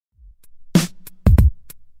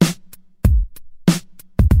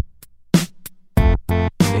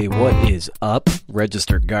What is up,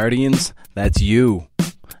 Registered Guardians? That's you.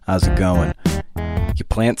 How's it going? You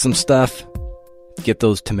plant some stuff? Get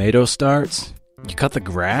those tomato starts? You cut the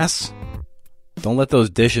grass? Don't let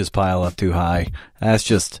those dishes pile up too high. That's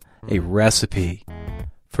just a recipe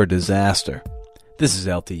for disaster. This is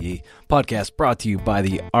LTE, podcast brought to you by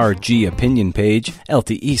the RG Opinion page.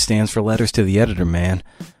 LTE stands for Letters to the Editor, man.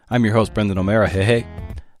 I'm your host, Brendan O'Mara. Hey.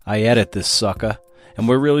 I edit this sucker, and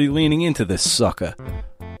we're really leaning into this sucker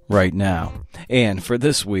right now. And for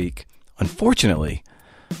this week, unfortunately,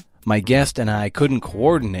 my guest and I couldn't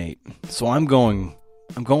coordinate, so I'm going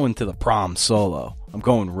to the prom solo. I'm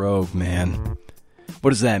going rogue, man. What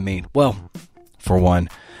does that mean? Well, for one,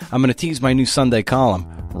 I'm going to tease my new Sunday column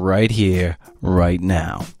right here, right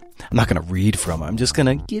now. I'm not going to read from it. I'm just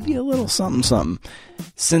going to give you a little something.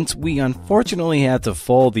 Since we unfortunately had to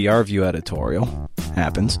fold the RView editorial,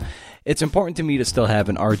 happens, it's important to me to still have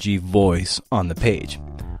an RG voice on the page.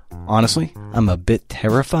 Honestly, I'm a bit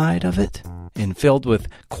terrified of it and filled with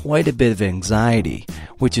quite a bit of anxiety,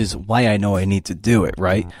 which is why I know I need to do it,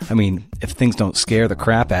 right? I mean, if things don't scare the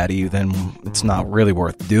crap out of you, then it's not really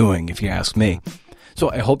worth doing, if you ask me.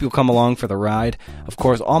 So I hope you'll come along for the ride. Of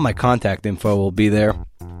course, all my contact info will be there.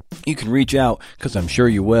 You can reach out, because I'm sure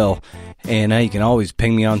you will. And you can always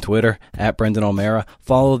ping me on Twitter, at Brendan O'Mara.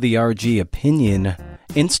 Follow the RG Opinion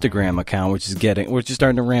Instagram account, which is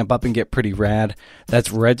starting to ramp up and get pretty rad. That's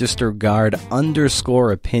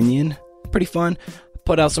registerguard_opinion. Pretty fun.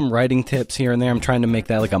 Put out some writing tips here and there. I'm trying to make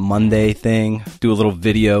that like a Monday thing. Do a little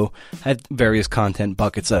video. I had various content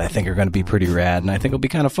buckets that I think are going to be pretty rad, and I think it'll be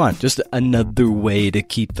kind of fun. Just another way to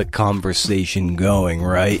keep the conversation going,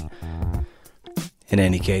 right? In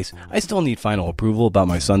any case, I still need final approval about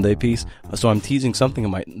my Sunday piece, so I'm teasing something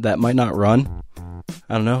that might not run.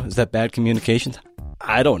 I don't know. Is that bad communications?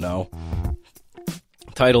 I don't know.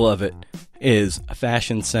 Title of it is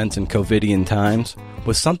Fashion Sense in COVIDian Times,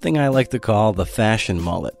 with something I like to call the fashion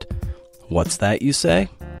mullet. What's that, you say?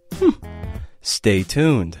 Stay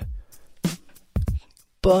tuned.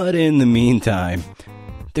 But in the meantime,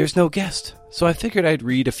 there's no guest, so I figured I'd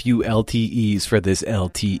read a few LTEs for this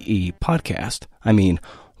LTE podcast. I mean,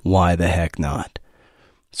 why the heck not?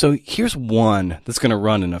 So here's one that's going to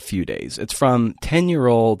run in a few days. It's from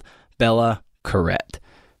 10-year-old Bella Corrette.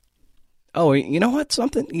 Oh, you know what?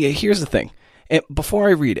 Here's the thing. Before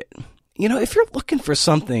I read it, if you're looking for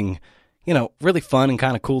something, really fun and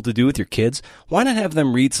kind of cool to do with your kids, why not have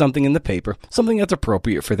them read something in the paper, something that's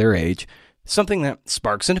appropriate for their age, something that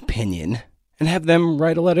sparks an opinion, and have them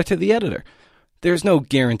write a letter to the editor? There's no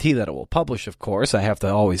guarantee that it will publish, of course. I have to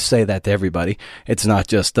always say that to everybody. It's not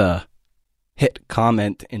just hit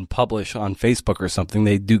comment and publish on Facebook or something.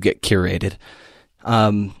 They do get curated.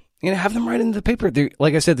 Have them write into the paper.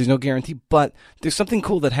 Like I said, there's no guarantee, but there's something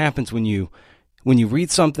cool that happens when you read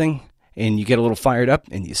something and you get a little fired up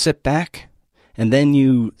and you sit back and then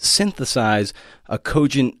you synthesize a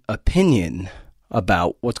cogent opinion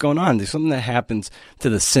about what's going on. There's something that happens to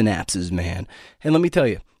the synapses, man. And let me tell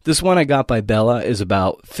you, this one I got by Bella is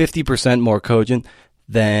about 50% more cogent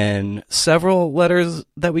than several letters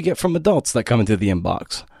that we get from adults that come into the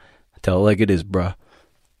inbox. Tell it like it is, bruh.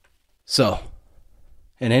 So,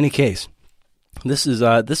 in any case, this is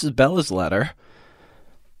Bella's letter.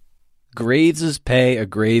 Graves' pay a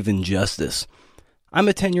grave injustice. I'm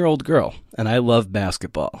a 10-year-old girl, and I love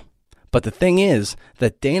basketball. But the thing is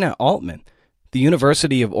that Dana Altman, the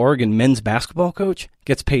University of Oregon men's basketball coach,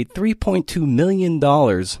 gets paid $3.2 million,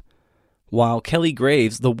 while Kelly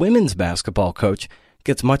Graves, the women's basketball coach,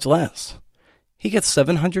 gets much less. He gets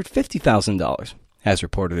 $750,000, as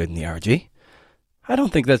reported in the RG. I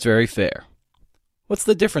don't think that's very fair. What's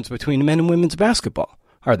the difference between men and women's basketball?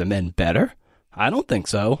 Are the men better? I don't think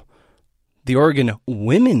so. The Oregon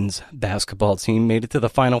women's basketball team made it to the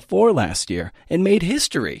Final Four last year and made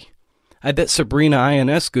history. I bet Sabrina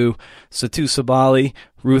Ionescu, Satu Sabali,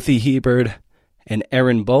 Ruthie Hebard, and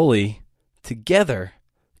Erin Boley together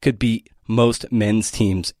could beat most men's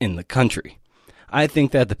teams in the country. I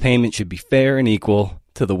think that the payment should be fair and equal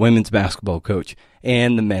to the women's basketball coach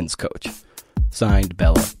and the men's coach. Signed,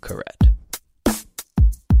 Bella Corrette.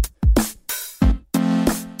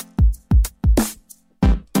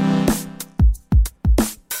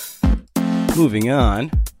 Moving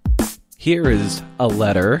on, here is a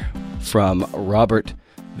letter from Robert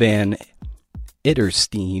Van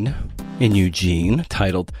Itterstein in Eugene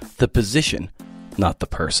titled The Position, Not the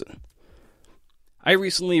Person. I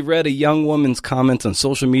recently read a young woman's comments on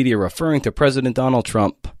social media referring to President Donald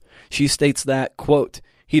Trump. She states that, quote,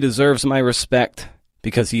 he deserves my respect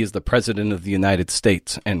because he is the President of the United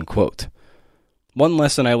States, end quote. One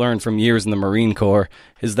lesson I learned from years in the Marine Corps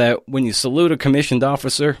is that when you salute a commissioned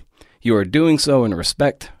officer, You are doing so in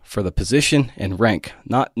respect for the position and rank,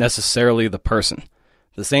 not necessarily the person.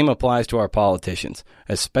 The same applies to our politicians,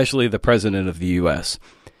 especially the President of the U.S.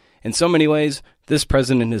 In so many ways, this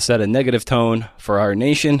president has set a negative tone for our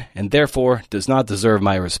nation and therefore does not deserve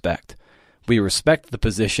my respect. We respect the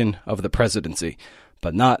position of the presidency,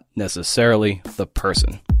 but not necessarily the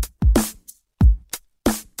person.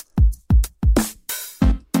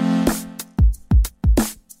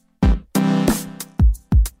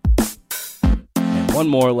 And one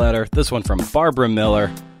more letter, this one from Barbara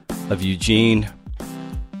Miller of Eugene,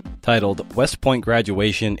 titled, West Point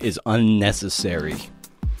Graduation is Unnecessary.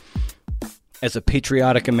 As a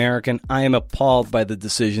patriotic American, I am appalled by the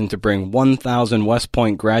decision to bring 1,000 West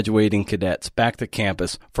Point graduating cadets back to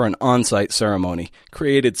campus for an on-site ceremony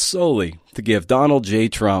created solely to give Donald J.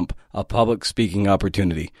 Trump a public speaking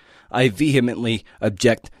opportunity. I vehemently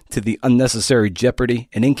object to the unnecessary jeopardy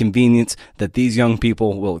and inconvenience that these young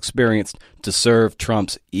people will experience to serve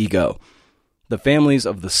Trump's ego. The families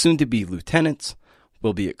of the soon-to-be lieutenants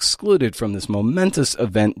will be excluded from this momentous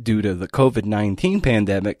event due to the COVID-19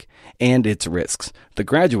 pandemic and its risks. The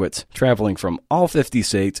graduates traveling from all 50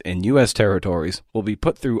 states and U.S. territories will be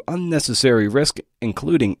put through unnecessary risk,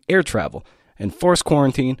 including air travel, enforced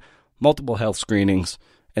quarantine, multiple health screenings,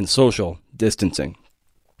 and social distancing.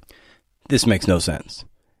 This makes no sense.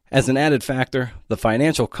 As an added factor, the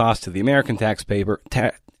financial cost to the American taxpayer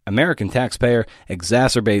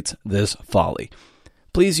exacerbates this folly.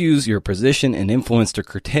 Please use your position and influence to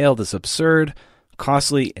curtail this absurd,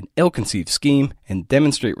 costly, and ill-conceived scheme and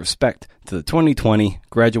demonstrate respect to the 2020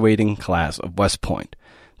 graduating class of West Point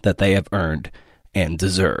that they have earned and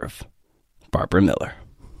deserve. Barbara Miller.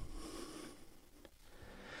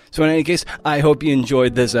 So in any case, I hope you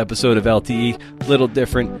enjoyed this episode of LTE. Little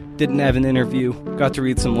different. Didn't have an interview. Got to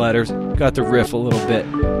read some letters. Got to riff a little bit.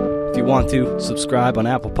 If you want to, subscribe on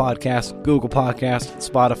Apple Podcasts, Google Podcasts,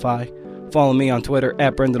 Spotify. Follow me on Twitter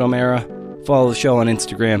at Brendan O'Mara. Follow the show on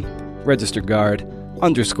Instagram,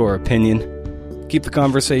 registerguard_opinion. Keep the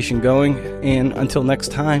conversation going, and until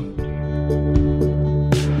next time,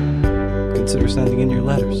 consider sending in your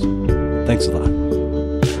letters. Thanks a lot.